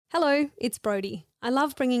Hello, it's Brodie. I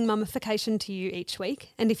love bringing mummification to you each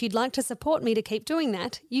week, and if you'd like to support me to keep doing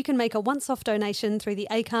that, you can make a once-off donation through the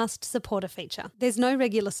Acast supporter feature. There's no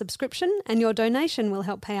regular subscription, and your donation will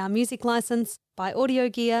help pay our music licence, buy audio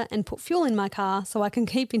gear, and put fuel in my car so I can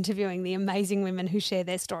keep interviewing the amazing women who share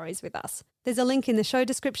their stories with us. There's a link in the show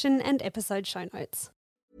description and episode show notes.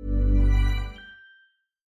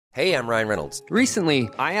 Hey, I'm Ryan Reynolds. Recently,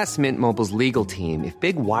 I asked Mint Mobile's legal team if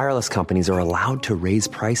big wireless companies are allowed to raise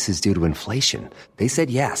prices due to inflation. They said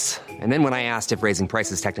yes. And then when I asked if raising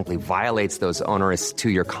prices technically violates those onerous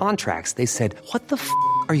two-year contracts, they said, "What the f***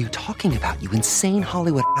 are you talking about, you insane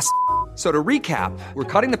Hollywood ass?" So to recap, we're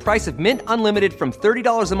cutting the price of Mint Unlimited from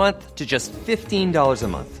 $30 a month to just $15 a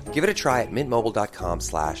month. Give it a try at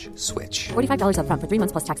mintmobile.com/switch. $45 up front for 3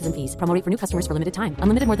 months plus taxes and fees. Promo rate for new customers for limited time.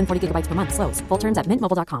 Unlimited more than 40 gigabytes per month. Slows full terms at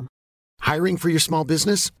mintmobile.com. Hiring for your small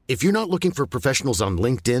business? If you're not looking for professionals on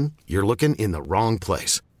LinkedIn, you're looking in the wrong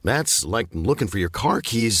place. That's like looking for your car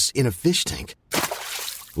keys in a fish tank.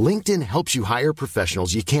 LinkedIn helps you hire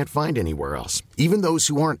professionals you can't find anywhere else, even those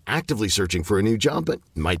who aren't actively searching for a new job but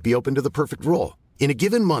might be open to the perfect role. In a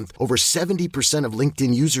given month, over 70% of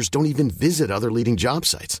LinkedIn users don't even visit other leading job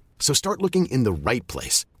sites. So start looking in the right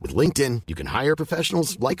place. With LinkedIn, you can hire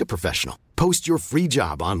professionals like a professional. Post your free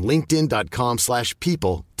job on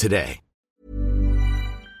linkedin.com/people today.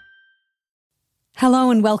 Hello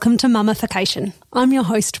and welcome to Mummification. I'm your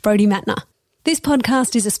host, Brodie Matner. This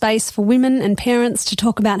podcast is a space for women and parents to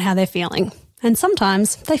talk about how they're feeling. And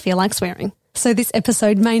sometimes they feel like swearing. So this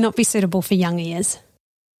episode may not be suitable for young ears.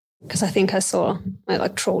 Because I think I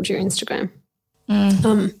trawled your Instagram.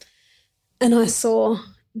 And I saw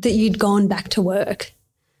that you'd gone back to work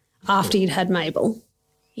after you'd had Mabel.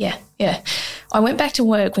 Yeah. I went back to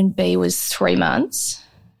work when B was 3 months.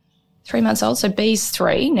 3 months old, so B's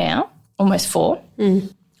 3 now, almost 4.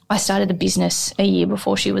 I started the business a year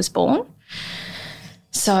before she was born.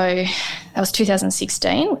 So that was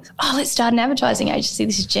 2016. Let's start an advertising agency.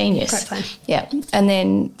 This is genius. Great plan. Yeah. And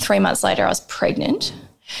then 3 months later I was pregnant,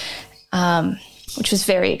 which was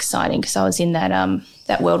very exciting because I was in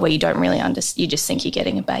that world where you don't really you just think you're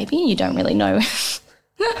getting a baby and you don't really know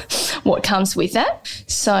what comes with that.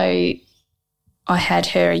 So I had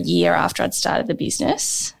her a year after I'd started the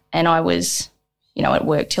business and I was, at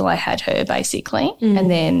work till I had her basically. And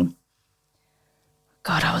then,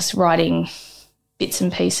 I was writing bits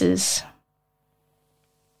and pieces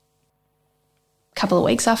a couple of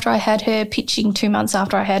weeks after I had her, pitching 2 months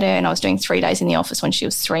after I had her, and I was doing 3 days in the office when she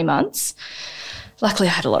was 3 months. Luckily,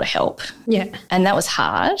 I had a lot of help. Yeah. And that was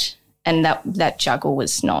hard, and that juggle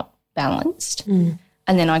was not balanced. And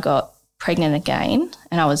then I got pregnant again,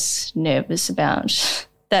 and I was nervous about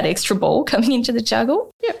that extra ball coming into the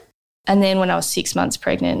juggle. Yep. And then when I was 6 months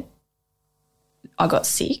pregnant, I got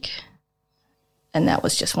sick, and that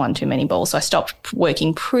was just one too many balls. So I stopped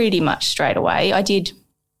working pretty much straight away. I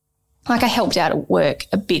helped out at work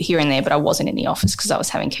a bit here and there, but I wasn't in the office because I was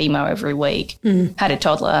having chemo every week, had a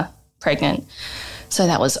toddler, pregnant. So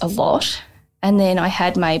that was a lot. And then I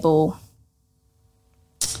had Mabel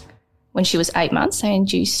when she was 8 months. I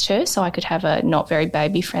induced her so I could have a not very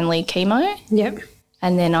baby-friendly chemo. Yep.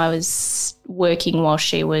 And then I was working while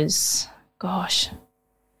she was,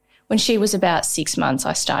 when she was about 6 months,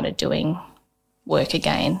 I started doing work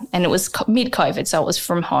again. And it was mid-COVID, so it was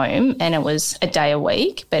from home and it was a day a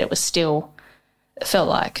week, but it felt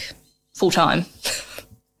like full-time.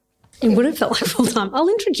 It would have felt like full-time. I'll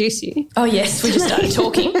introduce you. Oh, yes, we just started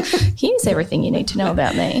talking. Here's everything you need to know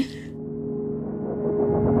about me.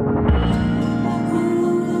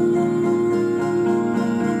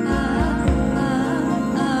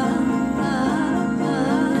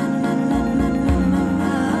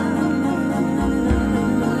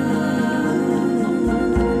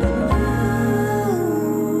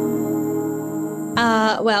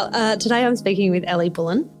 Today I'm speaking with Ellie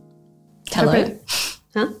Bullen. Hello.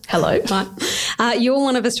 Huh? Hello. Right. You're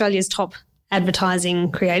one of Australia's top advertising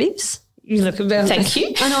creatives. You look about. Thank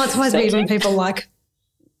you. I know it's always weird when people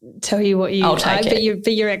tell you what you I'll take it.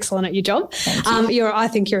 but you're excellent at your job. Thank you. I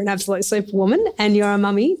think you're an absolute superwoman, and you're a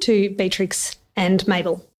mummy to Beatrix and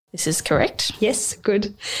Mabel. This is correct. Yes,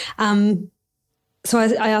 good. So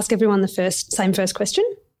I ask everyone the same first question.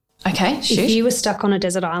 Okay, shoot. If you were stuck on a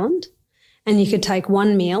desert island and you could take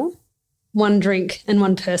one meal, one drink and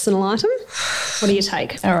one personal item, what do you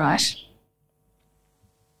take? All right.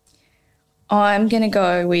 I'm going to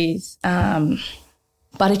go with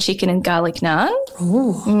butter chicken and garlic naan.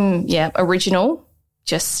 Oh. Yeah, original,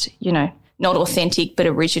 just, not authentic but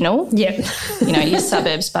original. Yep. Your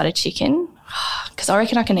suburbs butter chicken, because I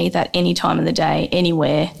reckon I can eat that any time of the day,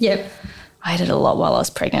 anywhere. Yep. I ate it a lot while I was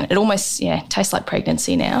pregnant. It almost, tastes like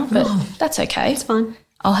pregnancy now, but that's okay. It's fine.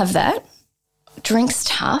 I'll have that. Drink's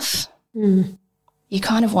tough. You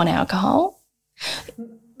kind of want alcohol.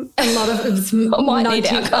 A lot of I might need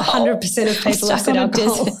alcohol. 100% of people have said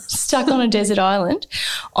alcohol. Stuck on a desert island.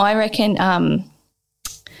 I reckon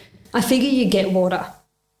I figure you get water.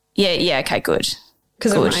 Yeah, okay, good.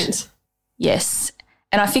 Because it rains. Yes.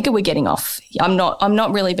 And I figure we're getting off. I'm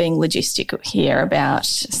not really being logistic here about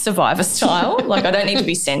Survivor style. Like, I don't need to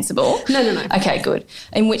be sensible. No. Okay, good.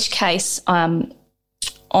 In which case, I'm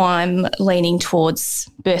leaning towards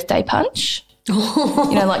birthday punch.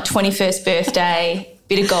 Like 21st birthday,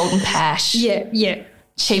 bit of golden pash. Yeah.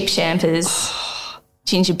 Cheap champers,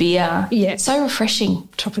 ginger beer. Yeah. So refreshing.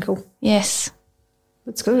 Tropical. Yes.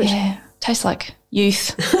 That's good. Yeah. Tastes like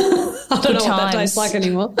youth. I don't know what that tastes like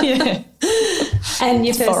anymore. Yeah. And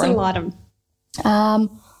your personal item?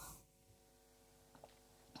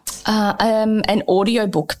 An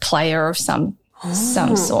audiobook player of some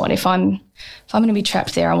sort. If I'm going to be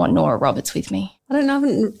trapped there, I want Nora Roberts with me. I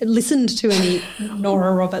haven't listened to any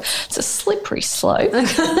Nora Roberts. It's a slippery slope.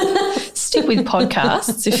 Stick with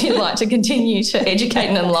podcasts if you'd like to continue to educate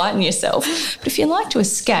and enlighten yourself. But if you'd like to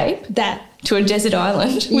escape to a desert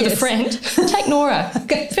island with a friend, take Nora.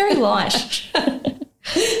 Very light.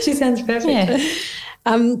 She sounds perfect. Yeah.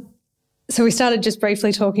 So we started just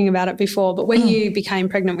briefly talking about it before, but when you became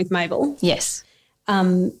pregnant with Mabel, yes,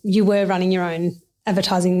 you were running your own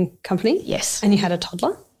advertising company. Yes. And you had a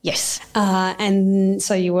toddler. Yes. And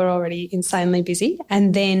so you were already insanely busy.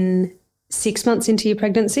 And then 6 months into your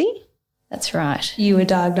pregnancy, that's right, you were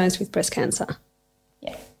diagnosed with breast cancer.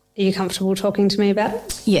 Yeah. Are you comfortable talking to me about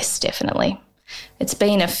it? Yes, definitely. It's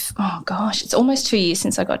been it's almost 2 years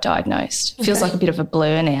since I got diagnosed. It feels like a bit of a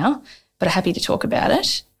blur now, but I'm happy to talk about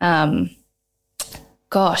it.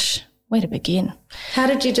 Where to begin? How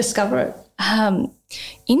did you discover it?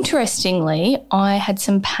 Interestingly, I had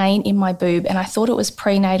some pain in my boob and I thought it was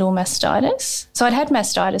prenatal mastitis. So I'd had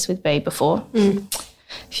mastitis with B before.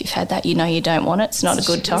 If you've had that, you know you don't want it. It's not a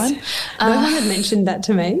good time. No one had mentioned that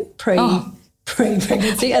to me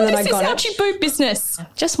pre-pregnancy and then I got it. This is ouchie boob business.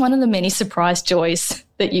 Just one of the many surprise joys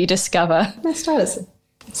that you discover. Mastitis.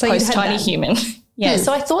 So post-tiny human. Yeah,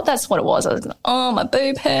 so I thought that's what it was. I was like, my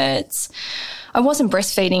boob hurts. I wasn't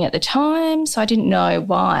breastfeeding at the time, so I didn't know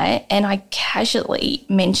why, and I casually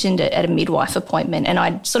mentioned it at a midwife appointment, and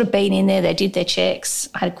I'd sort of been in there, they did their checks.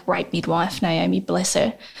 I had a great midwife, Naomi, bless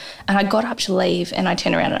her, and I got up to leave and I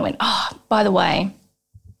turned around and I went, by the way,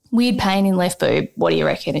 weird pain in left boob, what do you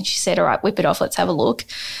reckon? And she said, all right, whip it off, let's have a look.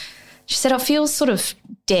 She said, it feels sort of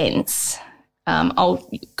dense. I'll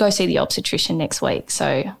go see the obstetrician next week.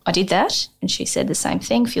 So I did that and she said the same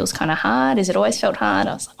thing, feels kind of hard. Has it always felt hard?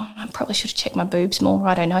 I was like, I probably should have checked my boobs more.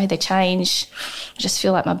 I don't know, they change. I just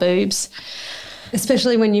feel like my boobs.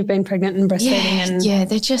 Especially when you've been pregnant and breastfeeding. Yeah,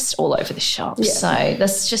 they're just all over the shop. Yeah. So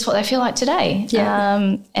that's just what they feel like today.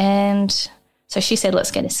 Yeah. And so she said,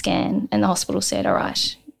 let's get a scan. And the hospital said, all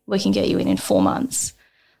right, we can get you in 4 months.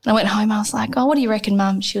 And I went home, I was like, what do you reckon,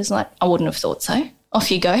 Mum? She was like, I wouldn't have thought so. Off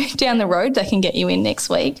you go. Down the road, they can get you in next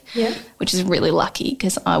week, which is really lucky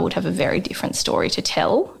because I would have a very different story to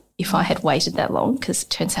tell if I had waited that long because it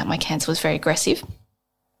turns out my cancer was very aggressive.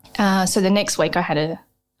 So the next week I had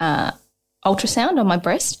a ultrasound on my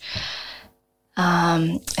breast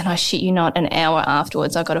and I shit you not, an hour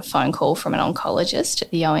afterwards I got a phone call from an oncologist at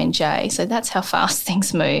the ONJ. So that's how fast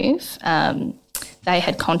things move. They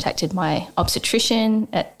had contacted my obstetrician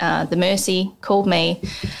at the Mercy, called me,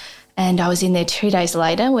 and I was in there 2 days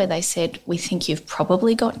later where they said, we think you've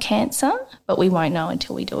probably got cancer, but we won't know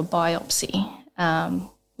until we do a biopsy,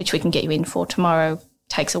 which we can get you in for tomorrow.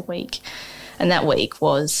 Takes a week. And that week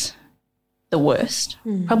was the worst,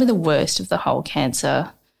 probably the worst of the whole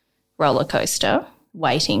cancer roller coaster,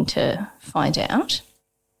 waiting to find out.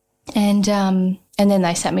 And then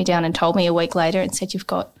they sat me down and told me a week later and said, you've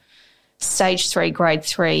got stage 3, grade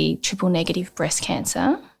 3, triple negative breast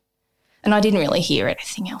cancer. And I didn't really hear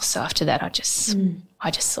anything else. So after that, I just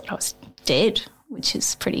thought I was dead, which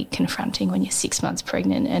is pretty confronting when you're 6 months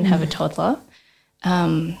pregnant and have a toddler.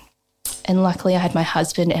 And luckily I had my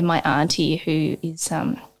husband and my auntie who is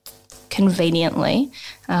conveniently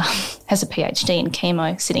has a PhD in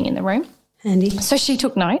chemo sitting in the room. Handy. So she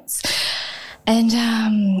took notes and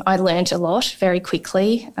I learned a lot very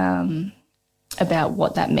quickly about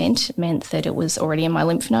what that meant. It meant that it was already in my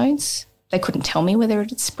lymph nodes. They couldn't tell me whether it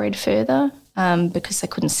had spread further because they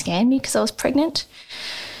couldn't scan me because I was pregnant.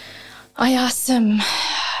 I asked them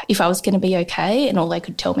if I was going to be okay and all they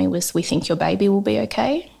could tell me was, we think your baby will be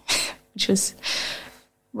okay, which was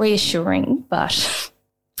reassuring, but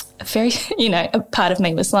a part of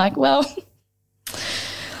me was like, well,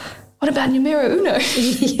 what about numero uno?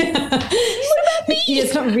 Yeah. What about me? Yeah,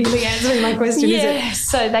 it's not really answering my question, is it?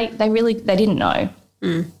 So they didn't know.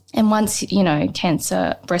 And once,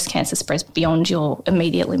 breast cancer spreads beyond your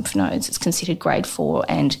immediate lymph nodes, it's considered grade 4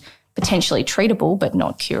 and potentially treatable but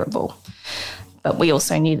not curable. But we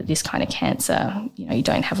also knew that this kind of cancer, you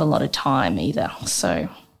don't have a lot of time either. So,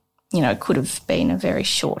 it could have been a very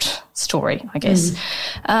short story, I guess.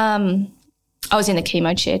 I was in the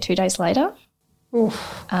chemo chair 2 days later.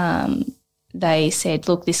 They said,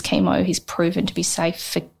 look, this chemo is proven to be safe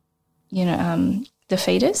for, the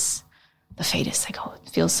fetus. The fetus, they call it.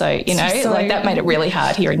 Feels so, like that made it really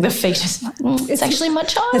hard hearing the fetus. It's actually my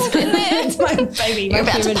child in there. It's my baby. You're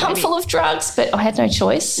about to pump full of drugs, but I had no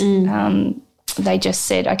choice. They just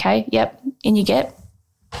said, okay, yep, in you get.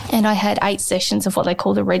 And I had 8 sessions of what they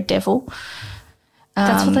call the Red Devil.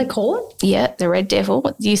 That's what they call it? Yeah, the Red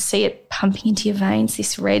Devil. You see it pumping into your veins,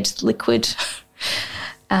 this red liquid.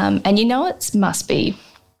 And it must be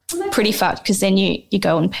pretty fucked because then you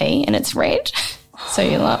go and pee and it's red. So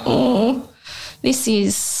you're like, oh, this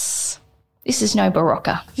is no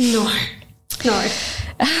Barocca. No.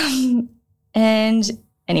 And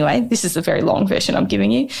anyway, this is a very long version I'm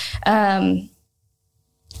giving you.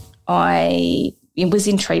 I was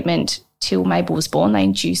in treatment till Mabel was born. They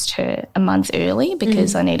induced her a month early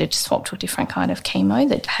because I needed to swap to a different kind of chemo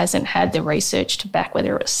that hasn't had the research to back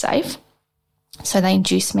whether it was safe. So they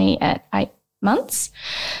induced me at 8 months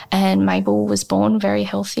and Mabel was born very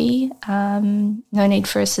healthy, no need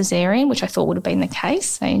for a cesarean, which I thought would have been the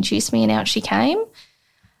case. They induced me and out she came.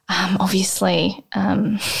 Obviously,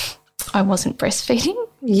 I wasn't breastfeeding.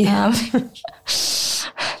 Yeah.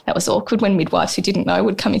 That was awkward when midwives who didn't know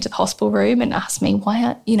would come into the hospital room and ask me,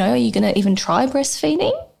 are you going to even try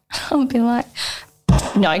breastfeeding? I would be like,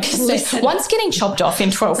 no, because one's getting chopped off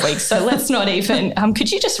in 12 weeks, so let's not even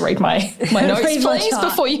could you just read my notes, please,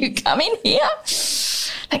 before you come in here?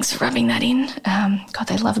 Thanks for rubbing that in. God,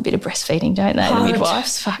 they love a bit of breastfeeding, don't they, the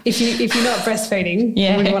midwives? Fuck. If you're not breastfeeding,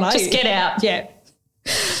 just get out. Yeah.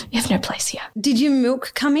 You have no place here. Did your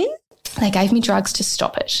milk come in? They gave me drugs to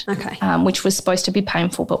stop it, which was supposed to be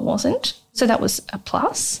painful but wasn't. So that was a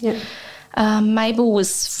plus. Yeah. Mabel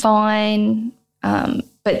was fine,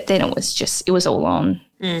 but then it was all on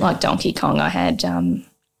like Donkey Kong. I had an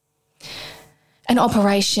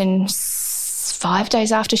operation 5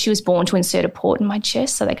 days after she was born to insert a port in my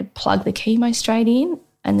chest so they could plug the chemo straight in.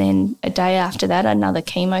 And then a day after that, another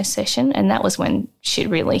chemo session. And that was when shit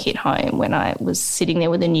really hit home, when I was sitting there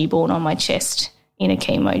with a newborn on my chest in a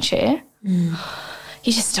chemo chair. You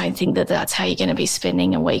just don't think that that's how you're going to be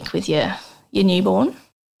spending a week with your newborn.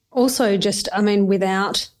 Also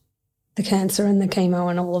without the cancer and the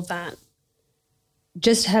chemo and all of that,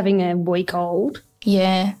 just having a week old.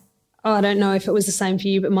 Yeah. I don't know if it was the same for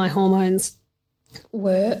you, but my hormones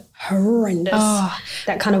were horrendous.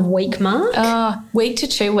 That kind of week mark. Week to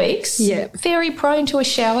 2 weeks. Yeah. Very prone to a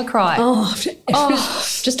shower cry.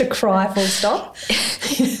 Just a cry full stop.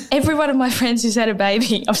 Every one of my friends who's had a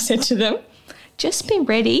baby, I've said to them, just be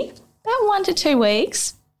ready. About 1 to 2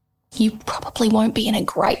 weeks, you probably won't be in a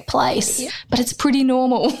great place, but it's pretty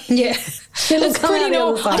normal. Yeah. It's pretty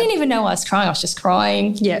normal. I didn't even know I was crying. I was just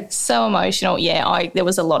crying. Yeah. So emotional. Yeah, there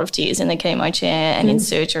was a lot of tears in the chemo chair and in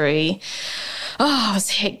surgery. It was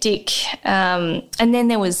hectic. And then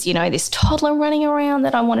there was, this toddler running around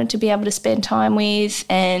that I wanted to be able to spend time with,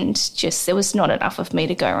 and just there was not enough of me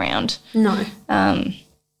to go around. No.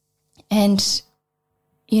 And,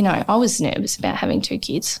 I was nervous about having 2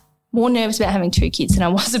 kids. More nervous about having 2 kids than I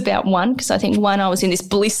was about 1, because I think 1 I was in this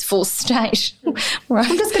blissful state. Right?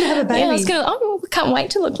 I'm just going to have a baby. Yeah, I can't wait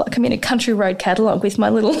to look like I'm in a Country Road catalogue with my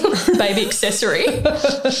little baby accessory.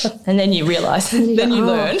 And then you realise, then you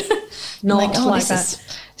learn. Not like that.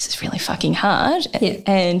 This is really fucking hard. Yeah.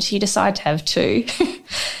 And you decide to have 2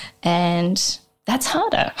 and that's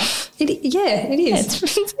harder. It is.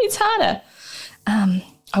 It's harder.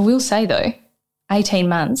 I will say though, 18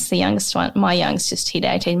 months, the youngest one, my youngest just hit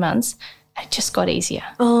 18 months, it just got easier.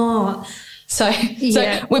 So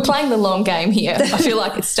we're playing the long game here. I feel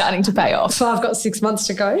like it's starting to pay off. So I've got 6 months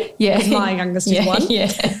to go. Yeah. Because my youngest is 1.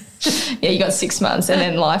 Yeah. Yeah, you got 6 months and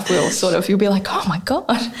then life will you'll be like, oh my God,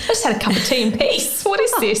 I just had a cup of tea in peace. What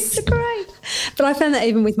is this? It's great. But I found that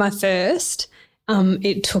even with my first,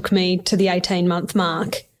 it took me to the 18-month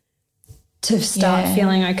mark to start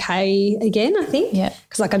feeling okay again, I think. Yeah.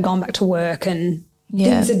 Because I'd gone back to work and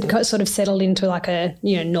things had sort of settled into like a,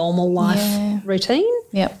 normal life routine.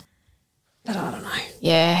 Yep. But I don't know.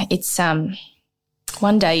 Yeah, it's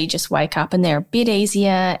one day you just wake up and they're a bit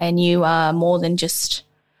easier and you are more than just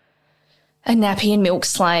a nappy and milk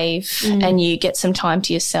slave and you get some time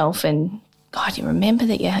to yourself and God, you remember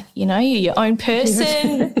that you're your own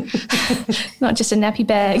person, not just a nappy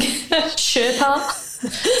bag Sherpa.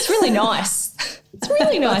 It's really nice. It's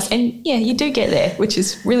really nice. And, yeah, you do get there, which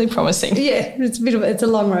is really promising. Yeah, it's a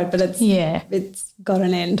long road, but it's got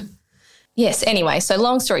an end. Yes, anyway, so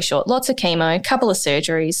long story short, lots of chemo, a couple of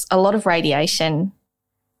surgeries, a lot of radiation,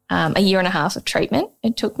 a year and a half of treatment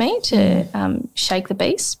it took me to shake the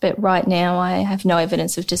beast. But right now I have no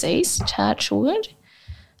evidence of disease, touch wood.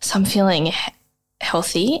 So I'm feeling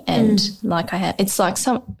healthy and like it's like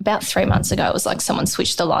about 3 months ago, it was like someone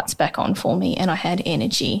switched the lights back on for me and I had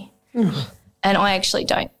energy. And I actually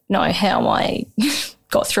don't know how I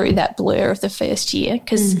got through that blur of the first year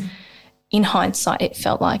because in hindsight it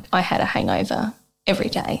felt like I had a hangover every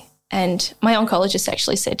day. And my oncologist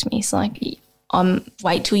actually said to me, he's like,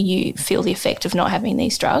 wait till you feel the effect of not having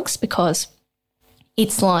these drugs because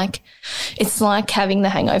it's like having the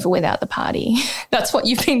hangover without the party. That's what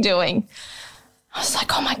you've been doing. I was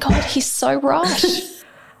like, oh, my God, he's so right.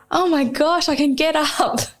 Oh, my gosh, I can get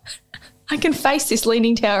up. I can face this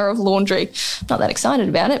leaning tower of laundry. Not that excited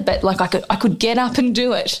about it, but, like, I could get up and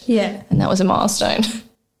do it. Yeah. And that was a milestone.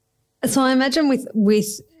 So I imagine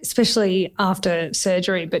with especially after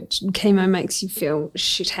surgery, but chemo makes you feel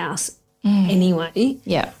shithouse anyway.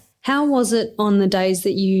 Yeah. How was it on the days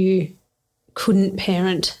that you couldn't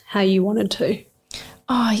parent how you wanted to?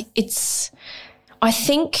 Oh, I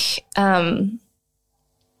think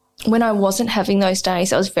when I wasn't having those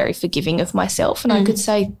days, I was very forgiving of myself and I could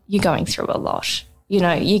say, you're going through a lot. You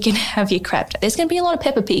know, you can have your crap. There's going to be a lot of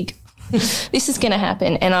Peppa Pig. This is going to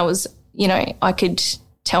happen. And I was, I could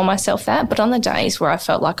tell myself that. But on the days where I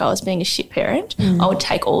felt like I was being a shit parent, I would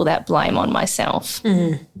take all that blame on myself.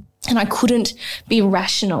 And I couldn't be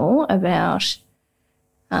rational about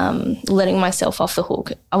letting myself off the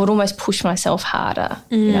hook. I would almost push myself harder,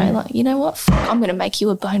 you know what, I'm going to make you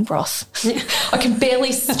a bone broth. I can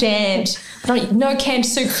barely stand. No canned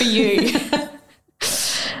soup for you.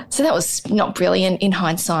 So that was not brilliant in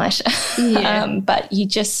hindsight. Yeah. But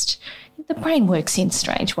the brain works in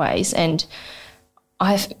strange ways and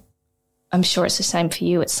I'm sure it's the same for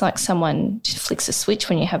you. It's like someone just flicks a switch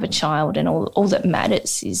when you have a child and all that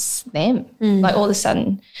matters is them. Like all of a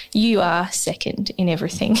sudden you are second in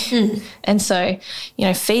everything. And so,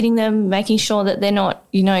 feeding them, making sure that they're not,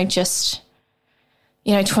 just,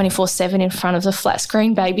 24/7 in front of the flat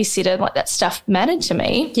screen babysitter, like that stuff mattered to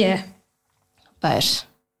me. Yeah. But,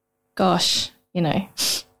 gosh, Had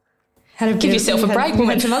to give yourself a break. You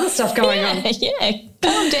had some other stuff going on. Yeah,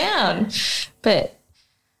 calm down. But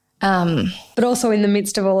also in the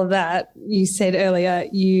midst of all of that, you said earlier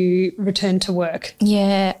you returned to work.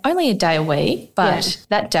 Yeah, only a day a week, but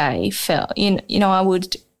that day felt, I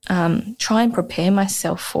would try and prepare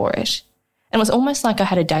myself for it. And it was almost like I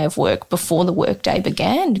had a day of work before the work day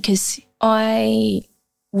began because I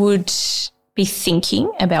would be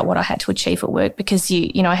thinking about what I had to achieve at work because,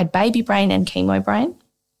 I had baby brain and chemo brain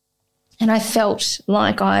and I felt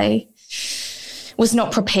like I was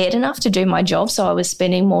not prepared enough to do my job, so I was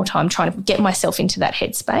spending more time trying to get myself into that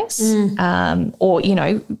headspace or,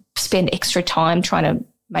 spend extra time trying to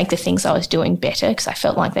make the things I was doing better because I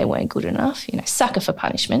felt like they weren't good enough, sucker for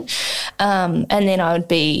punishment. And then I would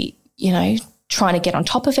be, trying to get on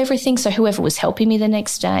top of everything. So whoever was helping me the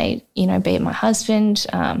next day, be it my husband,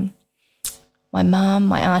 my mum,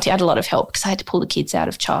 my auntie, I had a lot of help because I had to pull the kids out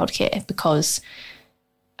of childcare because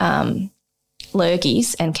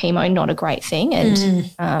lurgies and chemo, not a great thing.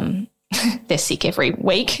 And they're sick every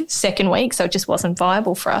week, second week, so it just wasn't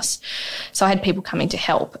viable for us. So I had people coming to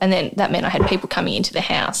help and then that meant I had people coming into the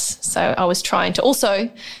house. So I was trying to also,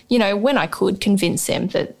 when I could, convince them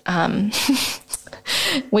that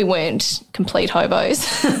we weren't complete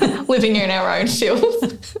hobos living in our own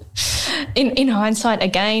filth. In hindsight,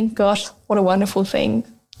 again, gosh, what a wonderful thing.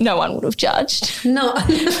 No one would have judged. No.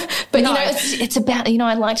 But, it's about,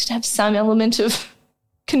 I liked to have some element of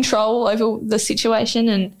control over the situation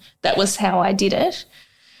and that was how I did it.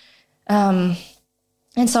 And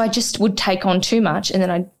so I just would take on too much and then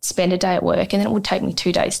I'd spend a day at work and then it would take me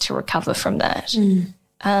 2 days to recover from that.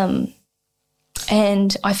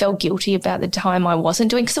 And I felt guilty about the time I wasn't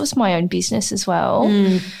doing because it was my own business as well.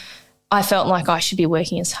 I felt like I should be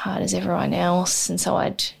working as hard as everyone else and so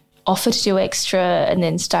I'd offer to do extra and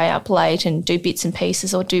then stay up late and do bits and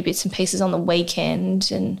pieces or do bits and pieces on the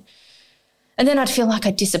weekend and then I'd feel like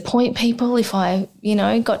I'd disappoint people if I,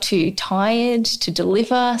 got too tired to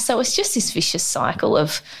deliver. So it was just this vicious cycle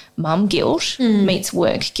of mum guilt meets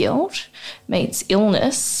work guilt meets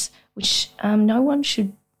illness, which no one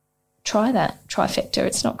should try that trifecta.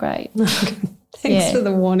 It's not great. Thanks for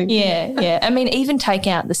the warning. Yeah. I mean, even take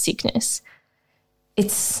out the sickness.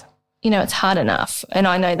 It's it's hard enough. And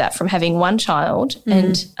I know that from having one child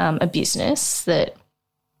and a business, that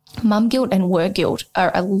mum guilt and work guilt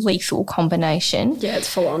are a lethal combination. Yeah, it's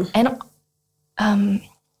full on. And I'm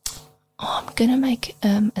going to make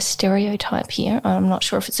a stereotype here. I'm not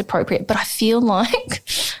sure if it's appropriate, but I feel like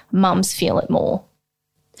mums feel it more.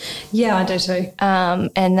 Yeah, I do too.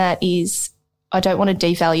 And that is, I don't want to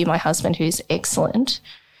devalue my husband, who's excellent,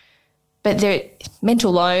 but the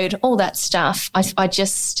mental load, all that stuff, I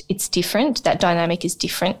just, it's different. That dynamic is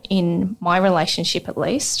different in my relationship at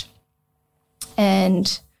least.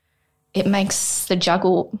 And it makes the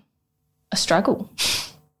juggle a struggle.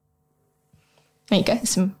 There you go,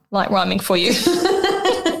 some light rhyming for you.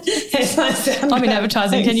 I'm in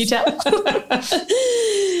advertising, can you tell?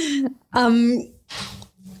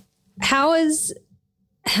 How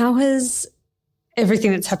has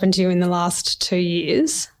everything that's happened to you in the last 2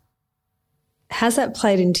 years, has that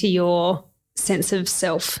played into your sense of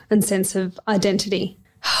self and sense of identity?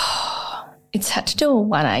 It's had to do a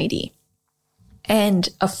 180 and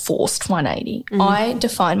a forced 180. I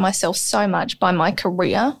define myself so much by my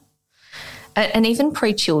career and even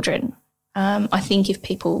pre-children. I think if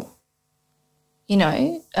people,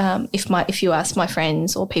 if you ask my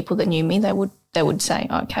friends or people that knew me, they would say,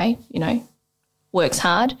 okay, works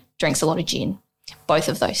hard, drinks a lot of gin. Both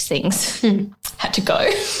of those things had to go.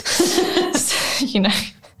 So,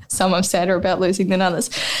 some I'm sadder about losing than others.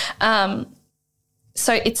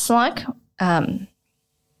 So it's like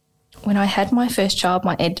when I had my first child,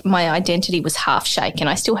 my identity was half shaken.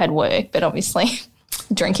 I still had work, but obviously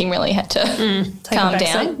drinking really had to calm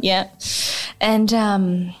down. Yeah. And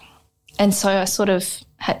so I sort of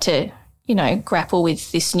had to, grapple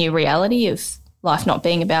with this new reality of life not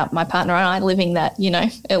being about my partner and I living that,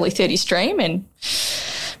 early 30s dream and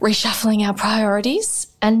reshuffling our priorities.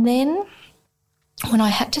 And then when I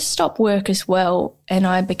had to stop work as well and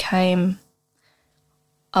I became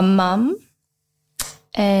a mum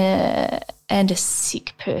and a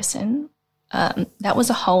sick person, that was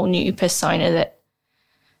a whole new persona that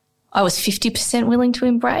I was 50% willing to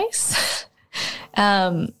embrace.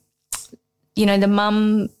 The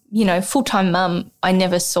mum, full-time mum, I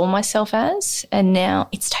never saw myself as, and now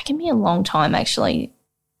it's taken me a long time actually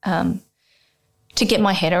to get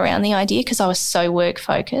my head around the idea because I was so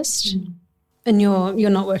work-focused. And you're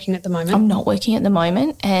not working at the moment? I'm not working at the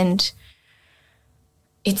moment, and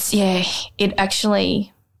it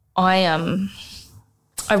actually, I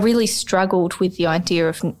really struggled with the idea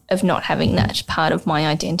of not having that part of my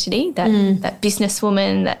identity, that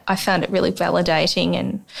businesswoman, that I found it really validating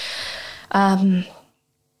and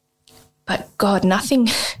but God, nothing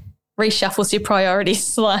reshuffles your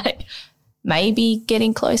priorities like maybe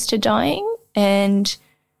getting close to dying and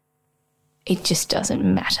it just doesn't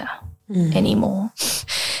matter anymore.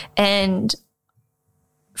 And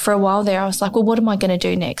for a while there I was like, well, what am I going to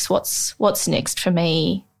do next? What's next for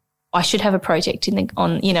me? I should have a project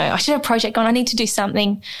I should have a project on. I need to do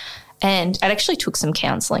something. And it actually took some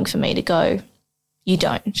counselling for me to go, you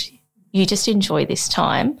don't. You just enjoy this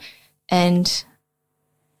time. And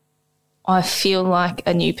I feel like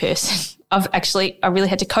a new person. I really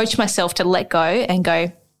had to coach myself to let go and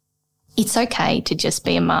go, it's okay to just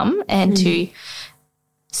be a mum and to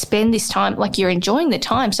spend this time, like you're enjoying the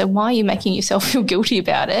time. So why are you making yourself feel guilty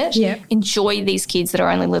about it? Yeah. Enjoy these kids that are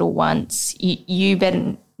only little once. You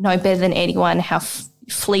better know better than anyone how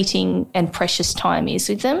fleeting and precious time is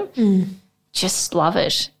with them. Just love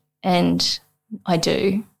it. And I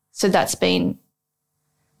do. So that's been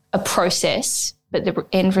a process, but the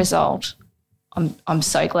end result, I'm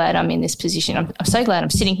so glad I'm in this position. I'm so glad I'm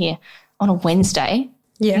sitting here on a Wednesday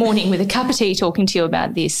morning with a cup of tea talking to you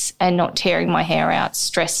about this and not tearing my hair out,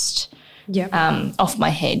 stressed off my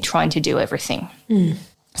head trying to do everything.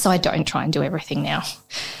 So I don't try and do everything now.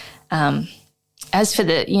 As for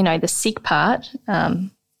the sick part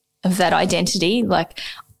of that identity, I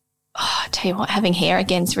tell you what, having hair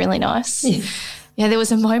again is really nice. Yeah, there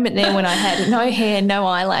was a moment there when I had no hair, no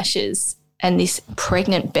eyelashes and this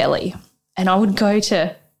pregnant belly, and I would go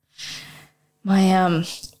to my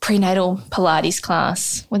prenatal Pilates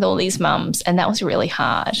class with all these mums, and that was really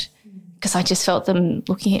hard because I just felt them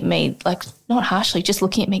looking at me, like not harshly, just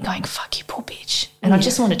looking at me going, fuck you, poor bitch. And I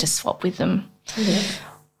just wanted to swap with them. Yeah.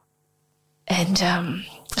 And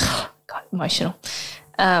got emotional.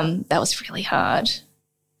 That was really hard.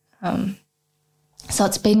 So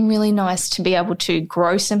it's been really nice to be able to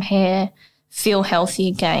grow some hair, feel healthy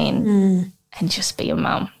again and just be a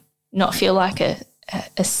mum, not feel like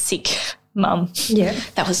a sick mum. Yeah.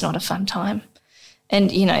 That was not a fun time.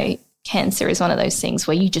 And, cancer is one of those things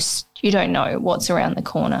where you don't know what's around the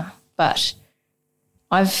corner. But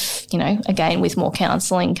I've, again, with more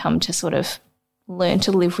counselling, come to sort of learn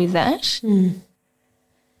to live with that.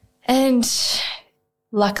 And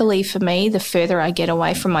luckily for me, the further I get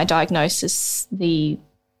away from my diagnosis, the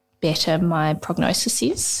better my prognosis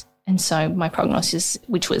is. And so my prognosis,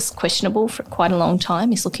 which was questionable for quite a long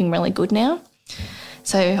time, is looking really good now.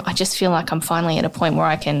 So I just feel like I'm finally at a point where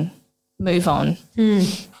I can move on.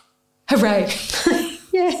 Hooray.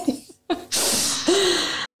 Yeah.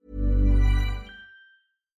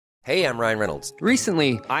 Hey, I'm Ryan Reynolds.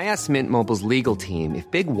 Recently, I asked Mint Mobile's legal team if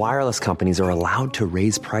big wireless companies are allowed to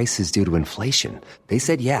raise prices due to inflation. They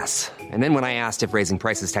said yes. And then when I asked if raising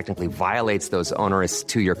prices technically violates those onerous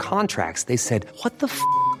two-year contracts, they said, "What the f***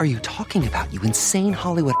 are you talking about, you insane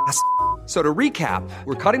Hollywood ass?" So to recap,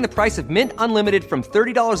 we're cutting the price of Mint Unlimited from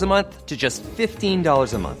 $30 a month to just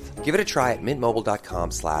 $15 a month. Give it a try at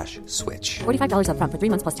mintmobile.com/switch. $45 up front for 3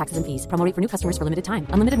 months plus taxes and fees. Promo rate for new customers for limited time.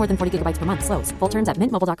 Unlimited more than 40 gigabytes per month. Slows full terms at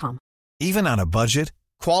mintmobile.com. Even on a budget,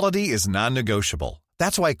 quality is non-negotiable.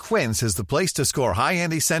 That's why Quince is the place to score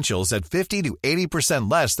high-end essentials at 50 to 80%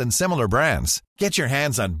 less than similar brands. Get your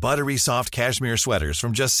hands on buttery soft cashmere sweaters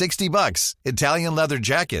from just $60, Italian leather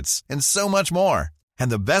jackets, and so much more. And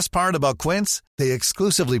the best part about Quince, they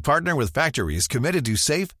exclusively partner with factories committed to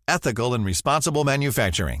safe, ethical, and responsible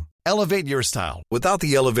manufacturing. Elevate your style without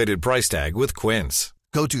the elevated price tag with Quince.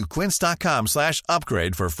 Go to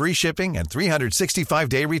quince.com/upgrade for free shipping and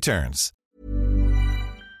 365-day returns.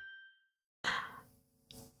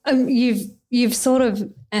 You've sort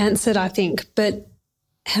of answered, I think, but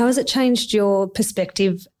how has it changed your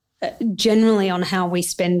perspective generally on how we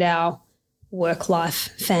spend our work-life,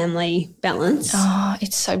 family balance? Oh,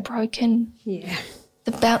 it's so broken. Yeah.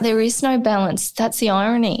 There is no balance. That's the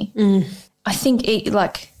irony. I think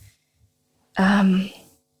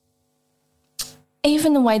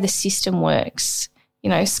even the way the system works,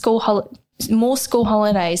 more school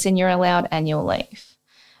holidays than you're allowed annual leave.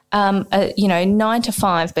 9 to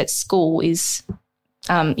 5, but school is,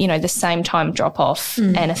 the same time drop-off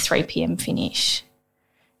and a 3 p.m. finish.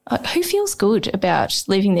 Who feels good about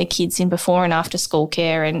leaving their kids in before and after school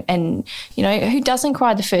care and who doesn't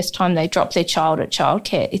cry the first time they drop their child at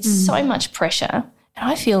childcare? It's so much pressure.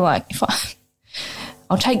 And I feel like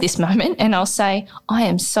I'll take this moment and I'll say I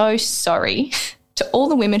am so sorry to all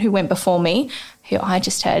the women who went before me who I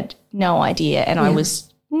just had no idea and I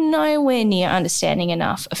was nowhere near understanding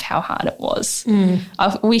enough of how hard it was.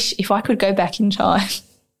 I wish if I could go back in time,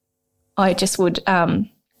 I just would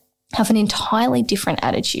have an entirely different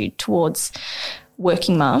attitude towards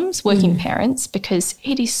working mums, working parents, because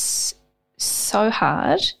it is so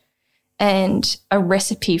hard and a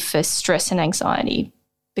recipe for stress and anxiety,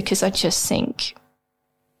 because I just think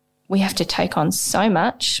we have to take on so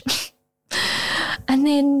much and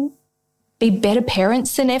then be better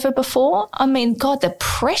parents than ever before. I mean, God, the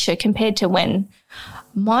pressure compared to when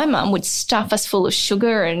my mum would stuff us full of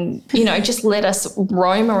sugar and, just let us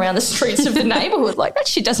roam around the streets of the neighbourhood. Like, that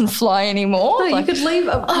shit doesn't fly anymore. No, you could leave. We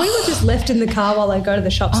were just left in the car while they go to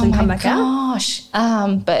the shops and come back out. Oh, my gosh.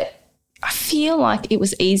 But I feel like it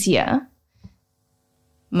was easier.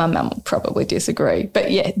 My mum will probably disagree.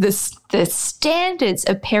 But, yeah, the standards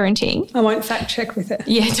of parenting. I won't fact check with it.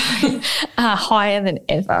 Yeah, are higher than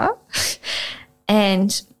ever.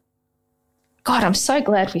 And God, I'm so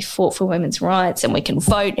glad we fought for women's rights and we can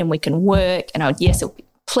vote and we can work. And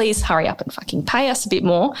please hurry up and fucking pay us a bit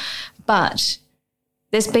more. But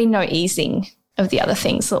there's been no easing of the other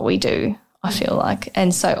things that we do, I feel like.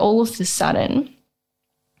 And so all of a sudden,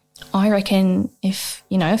 I reckon if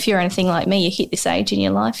you're anything like me, you hit this age in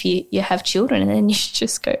your life, you have children and then you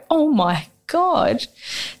just go, oh, my God,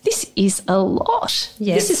 this is a lot.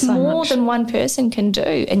 Yes, this is so more much. than one person can do.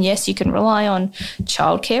 And, yes, you can rely on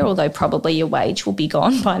childcare, although probably your wage will be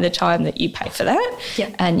gone by the time that you pay for that.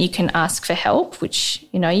 Yep. And you can ask for help, which,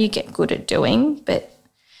 you get good at doing. But,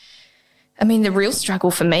 I mean, the real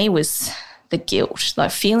struggle for me was the guilt,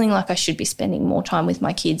 like feeling like I should be spending more time with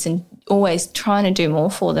my kids and always trying to do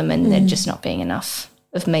more for them and there just not being enough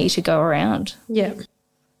of me to go around. Yeah.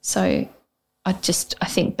 So I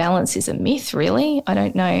think balance is a myth, really. I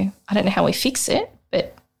don't know how we fix it,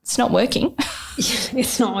 but it's not working.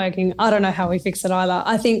 It's not working. I don't know how we fix it either.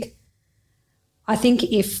 I think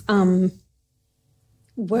if not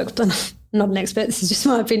an expert, this is just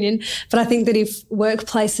my opinion, but I think that if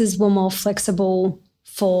workplaces were more flexible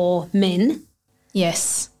for men,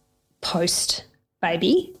 yes, post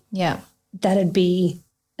baby, yeah, that'd be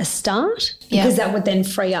a start because that would then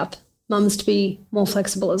free up mums to be more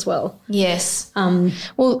flexible as well. Yes.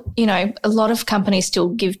 Well, a lot of companies still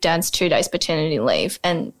give dads 2 days paternity leave,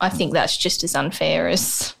 and I think that's just as unfair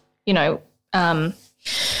as,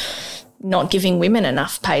 not giving women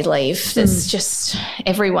enough paid leave. There's just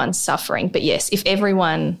everyone's suffering. But yes, if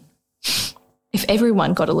everyone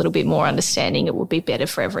got a little bit more understanding, it would be better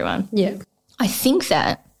for everyone. Yeah. I think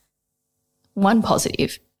that one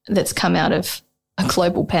positive that's come out of a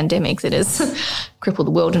global pandemic that has crippled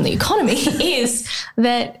the world and the economy is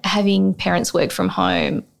that having parents work from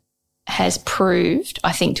home has proved,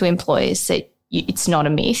 I think, to employers that it's not a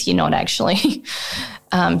myth. You're not actually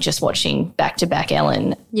just watching back-to-back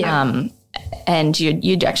Ellen and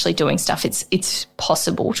you're actually doing stuff. It's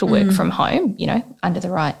possible to work from home, you know, under the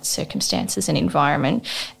right circumstances and environment.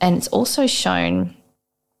 And it's also shown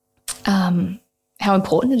how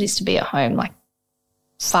important it is to be at home. Like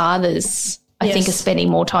fathers, I think, are spending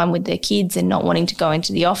more time with their kids and not wanting to go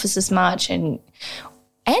into the office as much and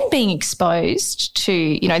being exposed to,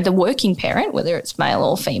 you know, the working parent, whether it's male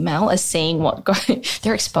or female, as seeing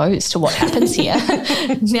they're exposed to what happens here.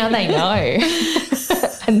 Now they know.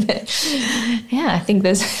 And I think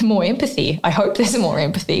there's more empathy. I hope there's more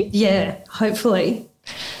empathy. Yeah, hopefully.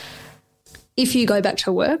 If you go back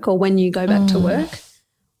to work or when you go back to work,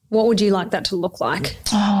 what would you like that to look like?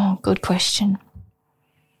 Oh, good question.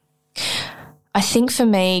 I think for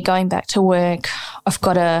me, going back to work, I've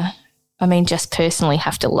got to, just personally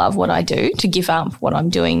have to love what I do. To give up what I'm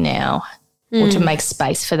doing now or to make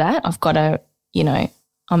space for that, I've got to, you know,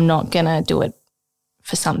 I'm not going to do it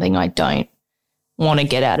for something I don't want to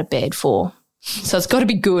get out of bed for. So it's got to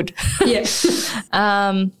be good. Yeah.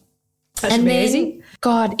 That should be easy.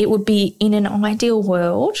 God, it would be, in an ideal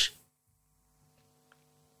world,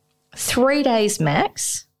 3 days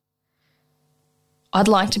max. I'd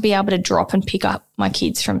like to be able to drop and pick up my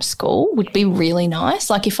kids from school. Would be really nice.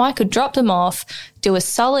 Like if I could drop them off, do a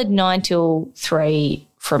solid 9 till 3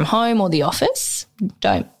 from home or the office,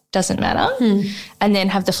 doesn't matter, and then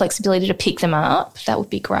have the flexibility to pick them up, that would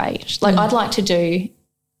be great. Like I'd like to do,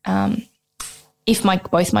 if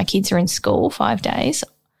both my kids are in school 5 days,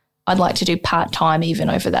 I'd like to do part-time even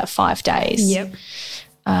over that 5 days. Yep.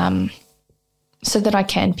 So that I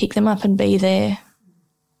can pick them up and be there.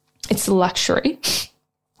 It's a luxury,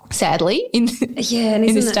 sadly, in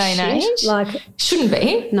this day and age. Like, shouldn't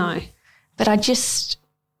be. No. But I just,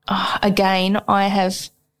 again, I have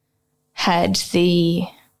had the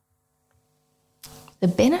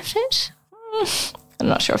benefit. I'm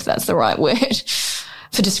not sure if that's the right word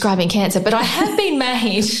for describing cancer, but I have been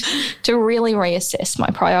made to really reassess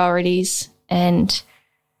my priorities, and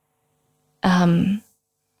I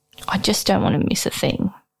just don't want to miss a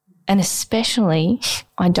thing. And especially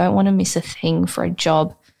I don't want to miss a thing for a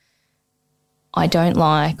job I don't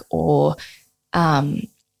like, or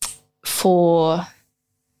for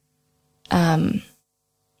you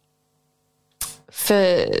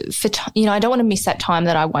know, I don't want to miss that time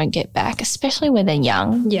that I won't get back, especially when they're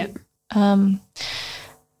young. Yeah.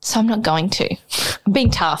 So I'm not going to. I'm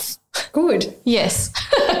being tough. Good. Yes.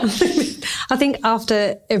 I think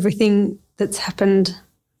after everything that's happened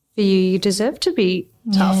for you, you deserve to be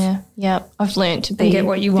tough. Yeah. I've learned to be get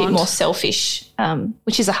what you a bit want. more selfish,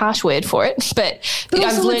 which is a harsh word for it, but I've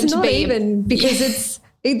also learned it's to not be even because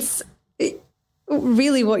it's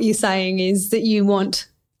really what you're saying is that you want,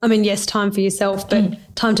 yes, time for yourself, but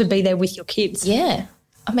time to be there with your kids. Yeah.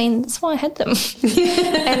 That's why I had them.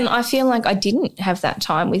 And I feel like I didn't have that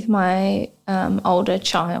time with my older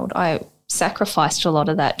child. I sacrificed a lot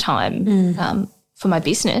of that time for my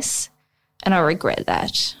business, and I regret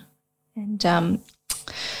that. And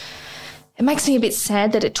it makes me a bit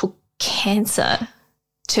sad that it took cancer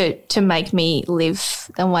to make me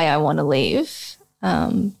live the way I want to live.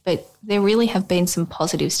 But there really have been some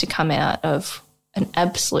positives to come out of an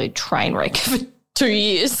absolute train wreck for 2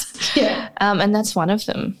 years. Yeah. And that's one of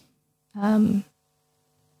them.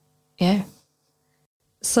 Yeah.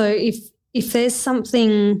 So if there's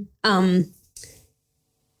something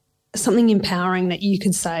empowering that you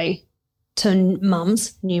could say to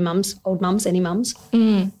mums, new mums, old mums, any mums,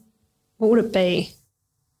 what would it be?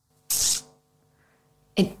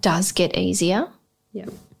 It does get easier. Yeah.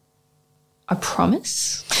 I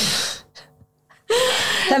promise.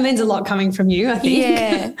 That means a lot coming from you, I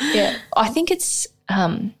think. Yeah. I think it's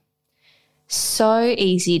so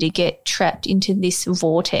easy to get trapped into this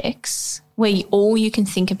vortex where all you can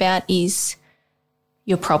think about is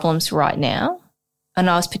your problems right now. And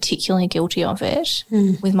I was particularly guilty of it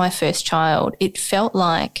with my first child. It felt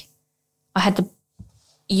like I had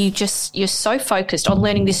you're so focused on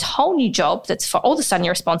learning this whole new job that's for all of a sudden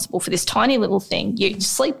you're responsible for this tiny little thing. You're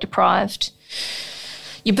sleep deprived.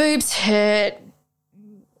 Your boobs hurt.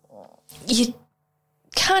 You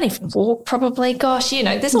can't even walk probably. Gosh,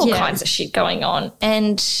 there's all kinds of shit going on,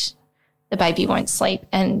 and the baby won't sleep.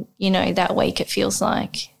 And, that week it feels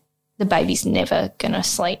like the baby's never going to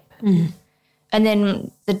sleep. And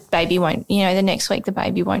then the baby won't, the next week the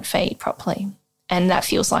baby won't feed properly. And that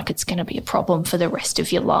feels like it's going to be a problem for the rest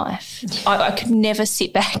of your life. I could never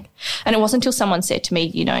sit back. And it wasn't until someone said to me,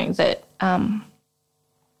 that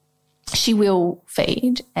she will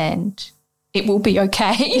feed and it will be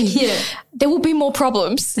okay. Yeah. There will be more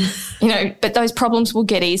problems, but those problems will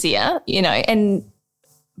get easier,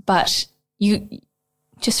 but you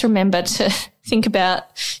just remember to think about,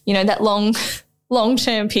 that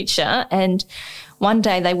long-term picture, and one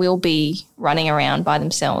day they will be running around by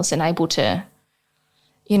themselves and able to,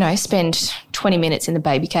 spend 20 minutes in the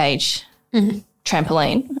baby cage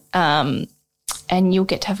trampoline, and you'll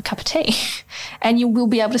get to have a cup of tea and you will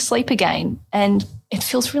be able to sleep again, and it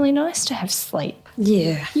feels really nice to have sleep.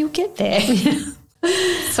 Yeah. You'll get there.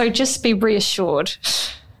 So just be reassured.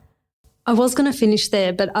 I was going to finish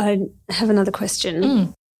there, but I have another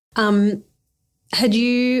question. Have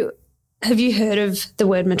you heard of the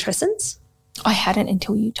word matrescence? I hadn't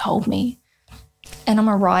until you told me. And I'm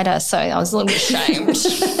a writer, so I was a little bit ashamed.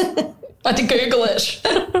 I had to Google it.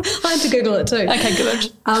 I had to Google it too. Okay,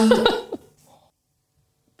 good.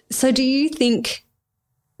 So do you think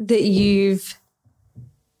that I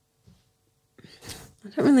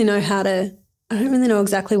don't really know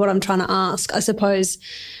exactly what I'm trying to ask. I suppose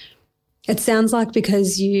it sounds like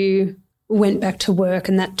because you went back to work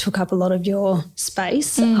and that took up a lot of your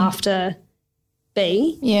space after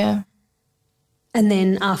B. Yeah. And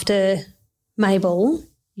then after Mabel,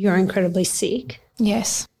 you're incredibly sick.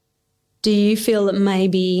 Yes. Do you feel that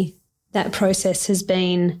maybe that process has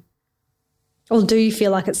been, or do you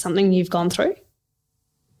feel like it's something you've gone through?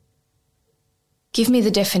 Give me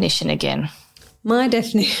the definition again. My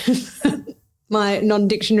definition, my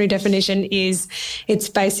non-dictionary definition is it's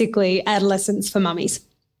basically adolescence for mummies.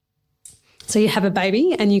 So you have a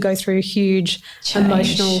baby and you go through huge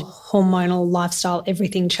emotional, hormonal, lifestyle,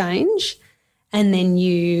 everything change, and then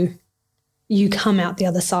you come out the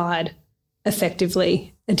other side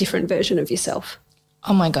effectively a different version of yourself.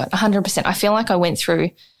 Oh, my God, 100%. I feel like I went through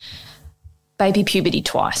baby puberty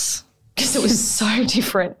twice because it was so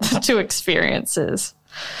different, the two experiences.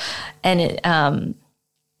 And it 100%.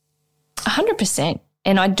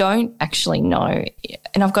 And I don't actually know,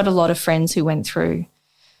 and I've got a lot of friends who went through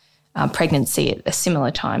pregnancy at a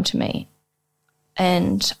similar time to me,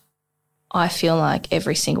 and I feel like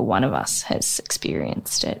every single one of us has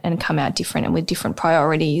experienced it and come out different and with different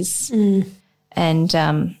priorities. And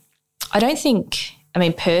I don't think,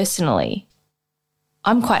 personally,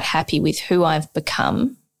 I'm quite happy with who I've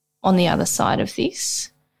become on the other side of this,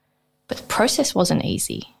 but the process wasn't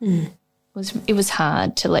easy. It was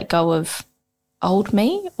hard to let go of old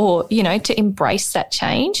me, or, to embrace that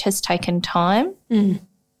change has taken time.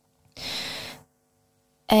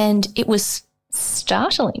 And it was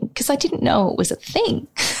startling because I didn't know it was a thing.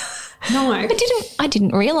 No. I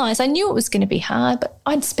didn't realise. I knew it was going to be hard, but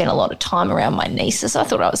I'd spent a lot of time around my nieces. I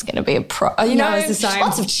thought I was going to be a pro. It's the same.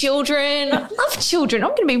 Lots of children. I love children. I'm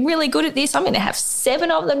going to be really good at this. I'm going to have 7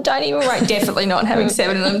 of them. Don't even worry. Definitely not having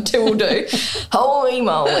 7 of them. 2 will do. Holy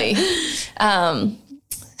moly.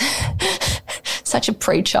 Such a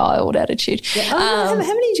pre-child attitude. Yeah. How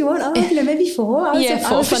many do you want? Maybe 4. I was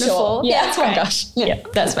 4 for sure. Yeah, that's my gosh. Yeah,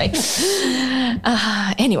 that's me.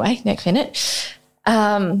 Anyway, next minute.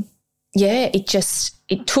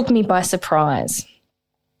 It took me by surprise.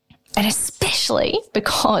 And especially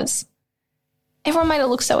because everyone made it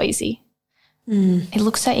look so easy. It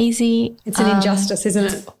looks so easy. It's an injustice,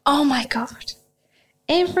 isn't it? Oh, my God.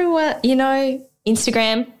 Everyone,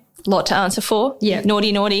 Instagram, lot to answer for. Yeah.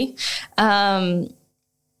 Naughty.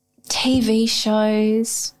 TV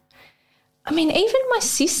shows. Even my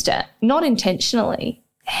sister, not intentionally,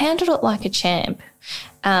 handled it like a champ.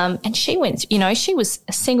 And she went, she was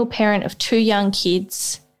a single parent of 2 young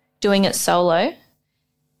kids doing it solo.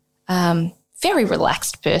 Very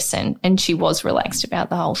relaxed person, and she was relaxed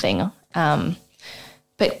about the whole thing.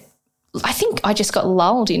 But I think I just got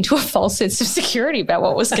lulled into a false sense of security about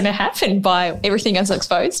what was going to happen by everything I was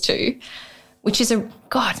exposed to, which is if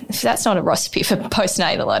that's not a recipe for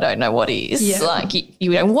postnatal, I don't know what is. Yeah. Like,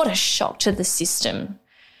 what a shock to the system.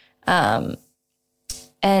 And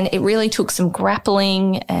it really took some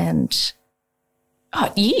grappling and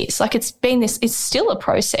years. Like, it's still a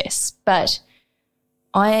process, but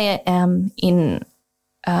I am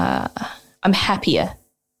I'm happier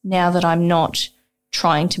now that I'm not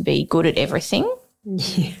trying to be good at everything.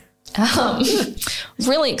 Yeah.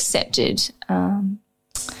 Really accepted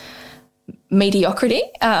mediocrity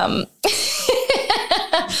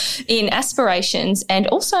in aspirations, and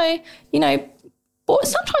also,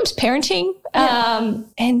 sometimes parenting.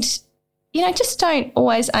 And just don't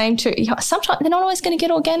always aim to, sometimes they're not always going to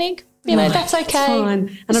get organic. That's okay. It's fine. And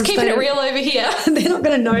just keeping it real over here. They're not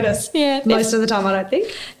going to notice most of the time, I don't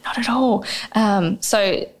think. Not at all.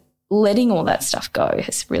 So letting all that stuff go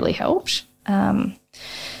has really helped. But,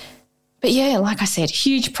 yeah, like I said,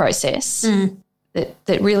 huge process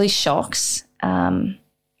that really shocks and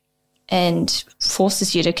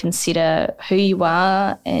forces you to consider who you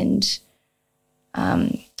are and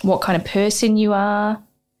what kind of person you are,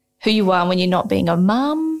 who you are when you're not being a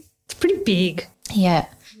mum. It's pretty big. Yeah.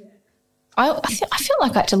 I feel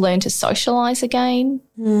like I had to learn to socialise again,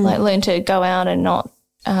 like learn to go out and not,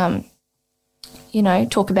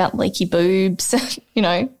 talk about leaky boobs,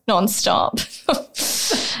 non-stop.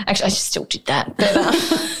 Actually, I still did that,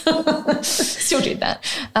 but still did that.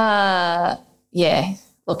 Yeah,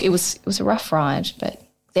 look, it was a rough ride, but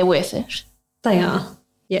they're worth it. They are,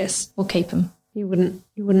 yes. We'll keep them. You wouldn't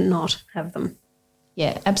not have them.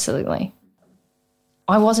 Yeah, absolutely.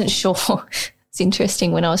 I wasn't sure. It's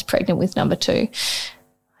interesting, when I was pregnant with number 2, I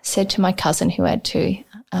said to my cousin who had 2,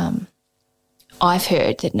 I've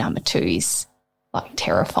heard that number 2 is like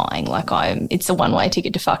terrifying, it's a one-way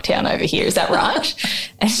ticket to fucktown over here, is that right?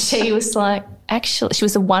 And she was like, actually, she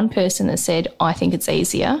was the one person that said, I think it's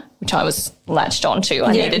easier, which I was latched onto.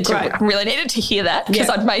 I really needed to hear that because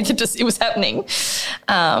I'd made it was happening.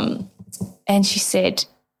 And she said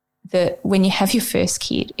that when you have your first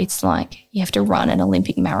kid, it's like you have to run an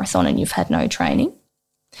Olympic marathon and you've had no training.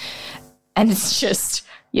 And it's just,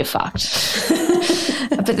 you're fucked.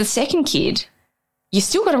 But the second kid, you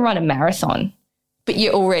still got to run a marathon, but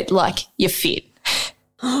you're already, you're fit.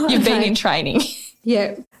 You've been in training.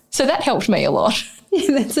 Yeah. So that helped me a lot.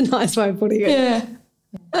 Yeah, that's a nice way of putting it. Yeah.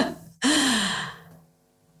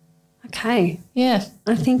 Okay. Yeah.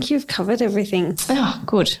 I think you've covered everything. Oh,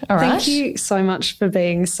 good. All right. Thank you so much for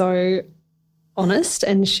being so honest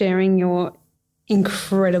and sharing your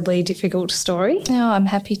incredibly difficult story. No, I'm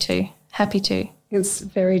happy to. Happy to. It's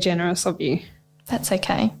very generous of you. That's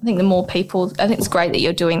okay. I think it's great that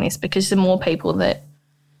you're doing this, because the more people that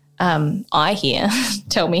I hear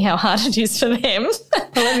tell me how hard it is for them. Well,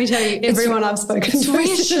 let me tell you, everyone I've spoken to,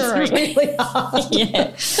 it's really hard.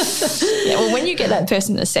 Yeah. Yeah. Well, when you get that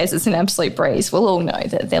person that says it's an absolute breeze, we'll all know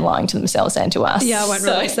that they're lying to themselves and to us. Yeah, I won't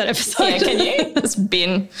release that episode. Yeah, can you? It's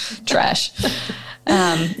bin trash.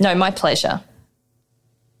 No, my pleasure.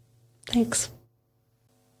 Thanks.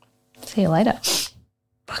 See you later.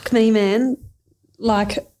 Fuck me, man.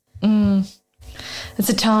 It's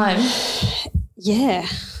a time. Yeah.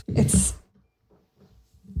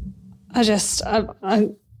 I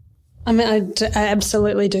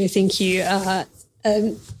absolutely do think you are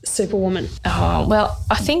a superwoman. Oh, well,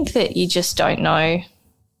 I think that you just don't know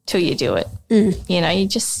till you do it.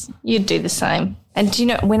 You'd do the same. And do you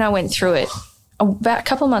know, when I went through it, about a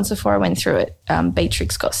couple of months before I went through it,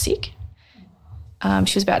 Beatrix got sick.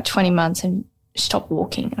 She was about 20 months and stopped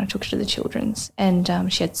walking, and I took her to the children's, and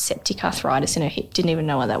she had septic arthritis in her hip, didn't even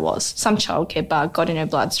know what that was. Some childcare bug got in her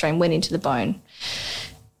bloodstream, went into the bone,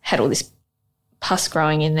 had all this pus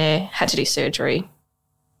growing in there, had to do surgery.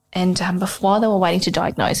 And while they were waiting to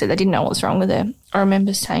diagnose it, they didn't know what was wrong with her. I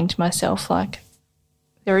remember saying to myself,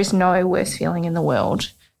 there is no worse feeling in the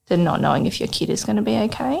world than not knowing if your kid is going to be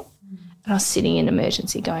okay. And I was sitting in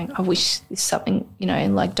emergency going, I wish this something,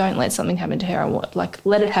 don't let something happen to her.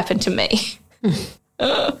 Let it happen to me.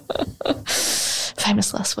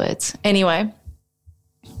 Famous last words. Anyway,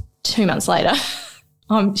 2 months later,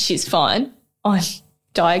 she's fine. I'm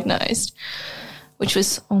diagnosed, which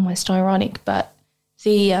was almost ironic, but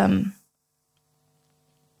it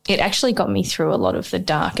actually got me through a lot of the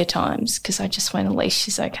darker times, because I just went, at least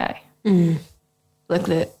she's okay.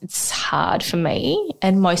 It's hard for me,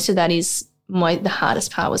 and most of that is the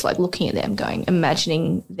hardest part was looking at them going,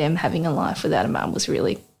 imagining them having a life without a mum was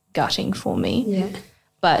really gutting for me. Yeah.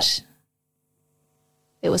 But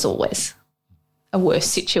there was always a worse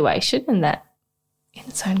situation, and that in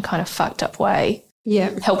its own kind of fucked up way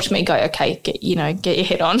helped me go, okay, get your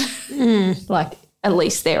head on. At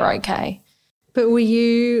least they're okay. But were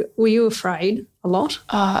you afraid a lot?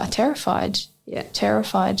 Terrified. Yeah.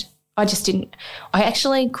 Terrified. I just didn't – I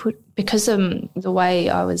actually could – because the way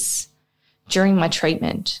I was during my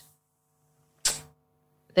treatment,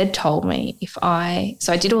 they'd told me so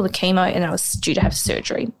I did all the chemo and I was due to have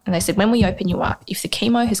surgery, and they said, when we open you up, if the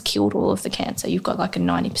chemo has killed all of the cancer, you've got a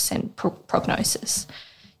 90% prognosis,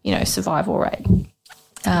 survival rate.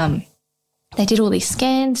 They did all these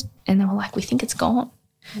scans and they were like, we think it's gone.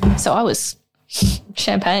 So I was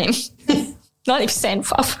champagne, 90%,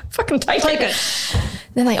 fucking take it.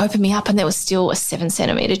 Then they opened me up and there was still a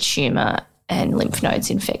 7-centimetre tumour, and lymph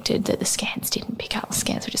nodes infected that the scans didn't pick up. The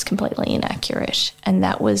scans were just completely inaccurate. And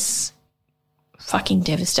that was fucking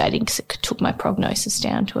devastating because it took my prognosis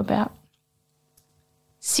down to about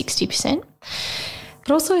 60%.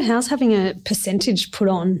 But also, how's having a percentage put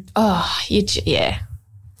on? Oh, yeah.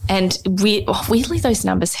 And weirdly, those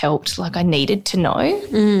numbers helped. Like, I needed to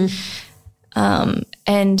know.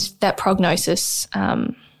 And that prognosis,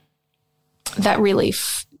 that really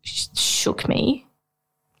shook me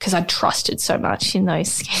because I trusted so much in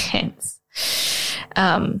those scans.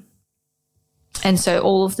 And so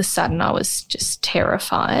all of a sudden I was just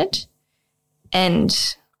terrified,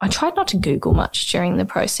 and I tried not to Google much during the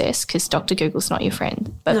process because Dr. Google's not your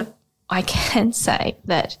friend. But no. I can say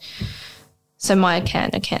that my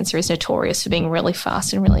cancer is notorious for being really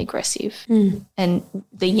fast and really aggressive. And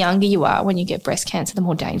the younger you are when you get breast cancer, the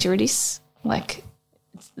more danger it is. Like,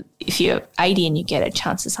 if you're 80 and you get it,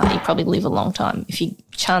 chances are you probably live a long time.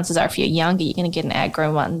 Chances are if you're younger, you're going to get an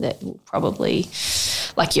aggro one that will probably,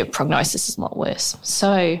 like, your prognosis is a lot worse.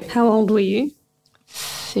 So how old were you?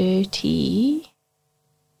 35.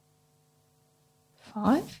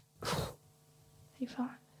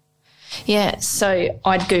 Yeah, so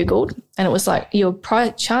I'd Googled and it was like your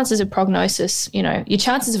chances of prognosis, your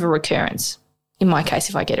chances of a recurrence, in my case,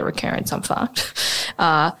 if I get a recurrence, I'm fucked,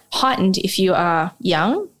 are heightened if you are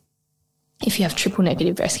young, if you have triple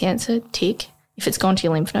negative breast cancer, tick. If it's gone to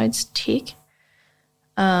your lymph nodes, tick.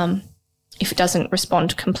 If it doesn't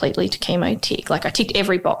respond completely to chemo, tick. Like, I ticked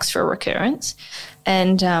every box for a recurrence.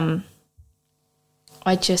 And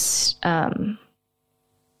I just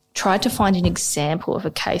tried to find an example of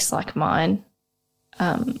a case like mine,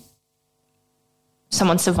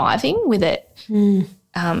 someone surviving with it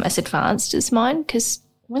as advanced as mine, because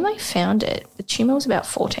when they found it, the tumour was about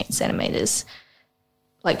 14 centimetres,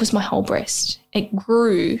 like, was my whole breast. It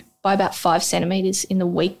grew by about 5 centimetres in the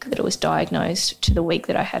week that it was diagnosed to the week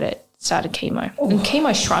that I had it started chemo. And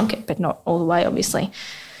chemo shrunk it, but not all the way, obviously.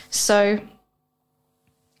 So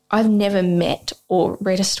I've never met or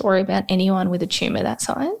read a story about anyone with a tumour that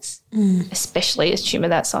size, especially a tumour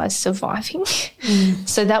that size surviving.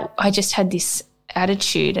 So that I just had this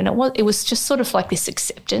attitude, and it was just sort of like this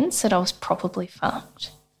acceptance that I was probably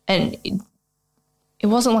fucked. And it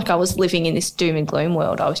wasn't like I was living in this doom and gloom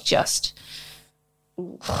world. I was just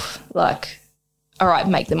like, all right,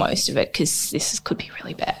 make the most of it because this could be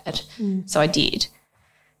really bad. So I did.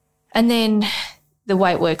 And then the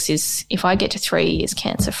way it works is if I get to 3 years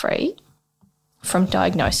cancer-free from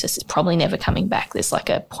diagnosis, it's probably never coming back. There's like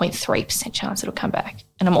a 0.3% chance it'll come back,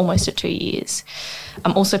 and I'm almost at 2 years.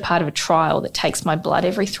 I'm also part of a trial that takes my blood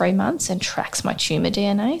every 3 months and tracks my tumour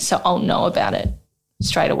DNA, so I'll know about it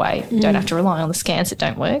straight away. Don't have to rely on the scans that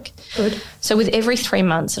don't work. Good. So with every 3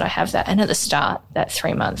 months that I have that, and at the start, that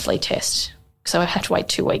 3-monthly test, so I had to wait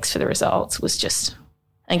 2 weeks for the results, was just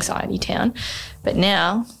anxiety town. But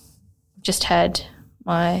now I've just had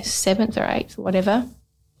my 7th or 8th or whatever,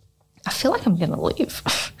 I feel like I'm going to live.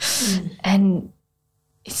 And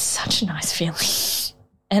it's such a nice feeling.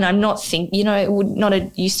 And I'm not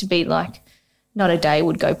it used to be like not a day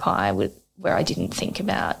would go by where I didn't think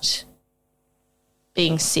about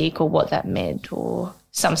being sick or what that meant or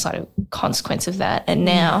some sort of consequence of that. And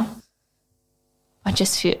now I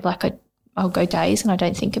just feel like I'll go days and I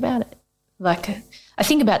don't think about it. Like, I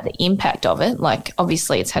think about the impact of it. Like,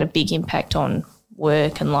 obviously it's had a big impact on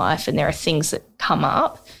work and life, and there are things that come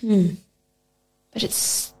up, but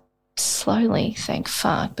it's slowly, thank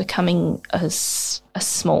fuck, becoming a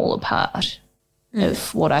smaller part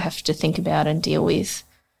of what I have to think about and deal with,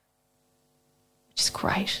 which is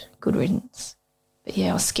great. Good riddance. But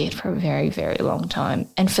yeah, I was scared for a very, very long time,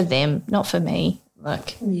 and for them, not for me.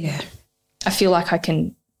 Like, yeah, I feel like I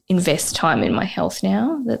can invest time in my health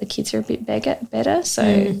now that the kids are a bit better,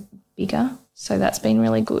 so bigger. So that's been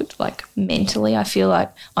really good. Like, mentally, I feel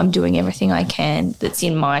like I'm doing everything I can that's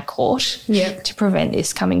in my court to prevent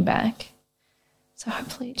this coming back. So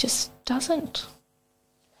hopefully it just doesn't.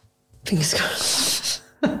 Fingers crossed.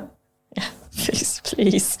 Yeah,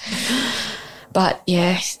 please. But,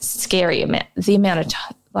 yeah, scary the amount of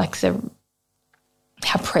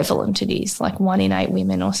how prevalent it is, like 1 in 8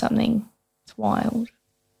 women or something. It's wild.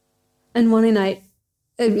 And 1 in 8,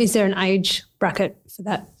 is there an age bracket for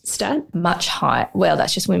that stat? Much higher. Well,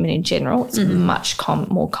 that's just women in general. It's much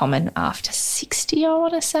more common after 60, I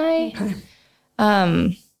want to say.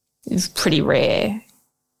 Okay. It's pretty rare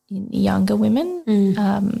in younger women,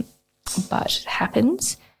 but it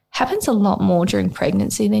happens. Happens a lot more during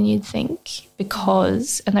pregnancy than you'd think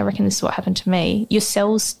because, and they reckon this is what happened to me, your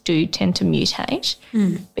cells do tend to mutate,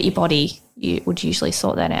 but your body would usually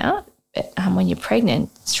sort that out. But when you're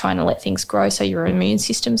pregnant, it's trying to let things grow so your immune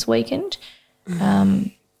system's weakened.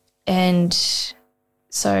 And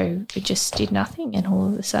so we just did nothing, and all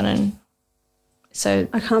of a sudden,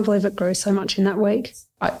 I can't believe it grew so much in that week.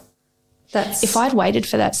 If I'd waited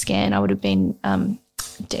for that scan, I would have been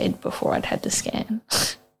dead before I'd had the scan.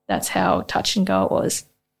 That's how touch and go it was.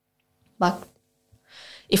 Like,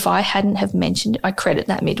 if I hadn't have mentioned it, I credit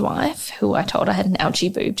that midwife who I told I had an algae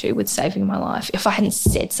boob to with saving my life. If I hadn't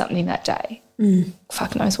said something that day,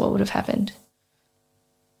 fuck knows what would have happened.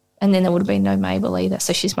 And then there would have been no Mabel either.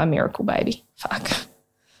 So she's my miracle baby. Fuck.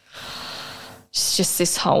 It's just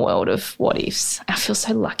this whole world of what ifs. I feel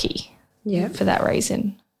so lucky for that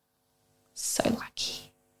reason. So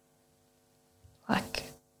lucky. Like,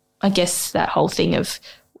 I guess that whole thing of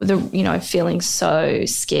feeling so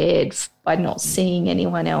scared by not seeing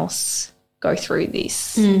anyone else go through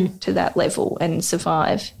this to that level and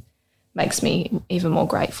survive makes me even more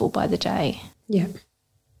grateful by the day. Yeah.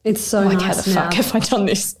 It's so nice. How the fuck have I done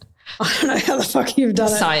this? I don't know how the fuck you've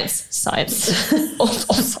done it. Science. all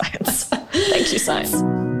science. Thank you, science.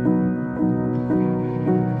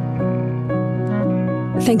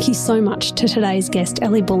 Thank you so much to today's guest,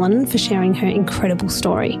 Ellie Bullen, for sharing her incredible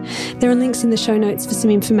story. There are links in the show notes for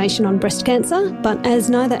some information on breast cancer, but as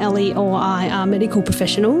neither Ellie or I are medical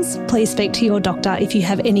professionals, please speak to your doctor if you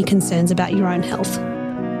have any concerns about your own health.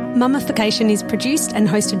 Mummification is produced and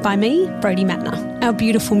hosted by me, Brodie Mattner. Our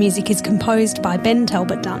beautiful music is composed by Ben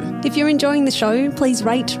Talbot Dunn. If you're enjoying the show, please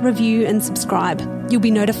rate, review and subscribe. You'll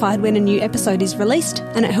be notified when a new episode is released,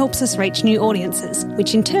 and it helps us reach new audiences,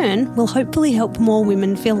 which in turn will hopefully help more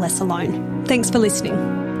women feel less alone. Thanks for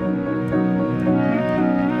listening.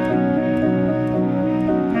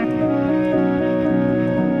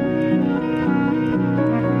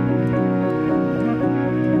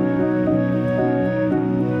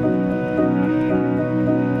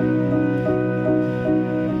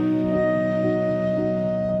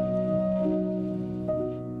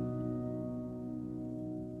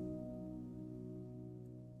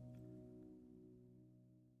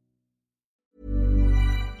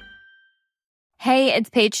 Hey, it's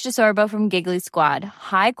Paige DeSorbo from Giggly Squad.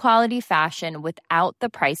 High quality fashion without the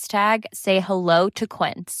price tag. Say hello to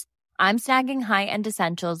Quince. I'm snagging high-end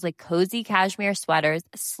essentials like cozy cashmere sweaters,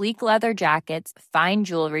 sleek leather jackets, fine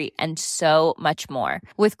jewelry, and so much more.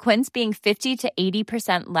 With Quince being 50 to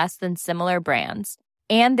 80% less than similar brands.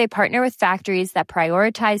 And they partner with factories that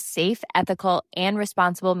prioritize safe, ethical, and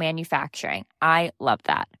responsible manufacturing. I love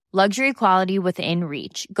that. Luxury quality within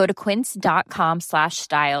reach. Go to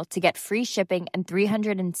quince.com/style to get free shipping and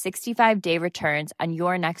 365-day returns on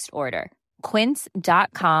your next order.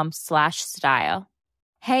 Quince.com/style.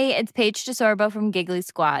 Hey, it's Paige DeSorbo from Giggly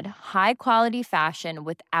Squad. High quality fashion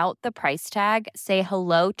without the price tag. Say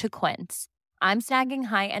hello to Quince. I'm snagging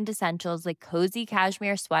high-end essentials like cozy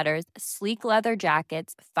cashmere sweaters, sleek leather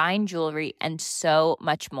jackets, fine jewelry, and so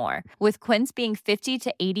much more. With Quince being 50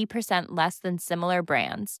 to 80% less than similar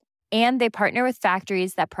brands. And they partner with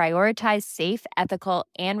factories that prioritize safe, ethical,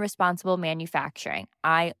 and responsible manufacturing.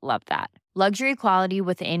 I love that. Luxury quality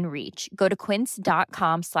within reach. Go to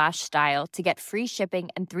quince.com/style to get free shipping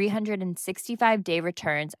and 365-day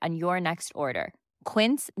returns on your next order.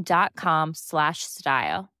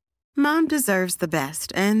 Quince.com/style. Mom deserves the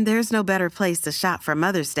best, and there's no better place to shop for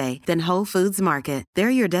Mother's Day than Whole Foods Market. They're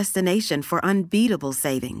your destination for unbeatable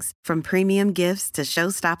savings, from premium gifts to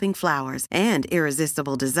show-stopping flowers and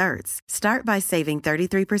irresistible desserts. Start by saving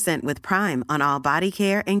 33% with Prime on all body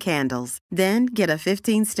care and candles. Then get a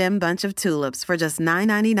 15-stem bunch of tulips for just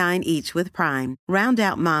 $9.99 each with Prime. Round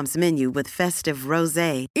out Mom's menu with festive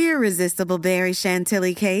rosé, irresistible berry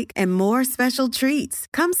chantilly cake, and more special treats.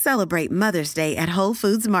 Come celebrate Mother's Day at Whole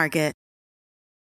Foods Market.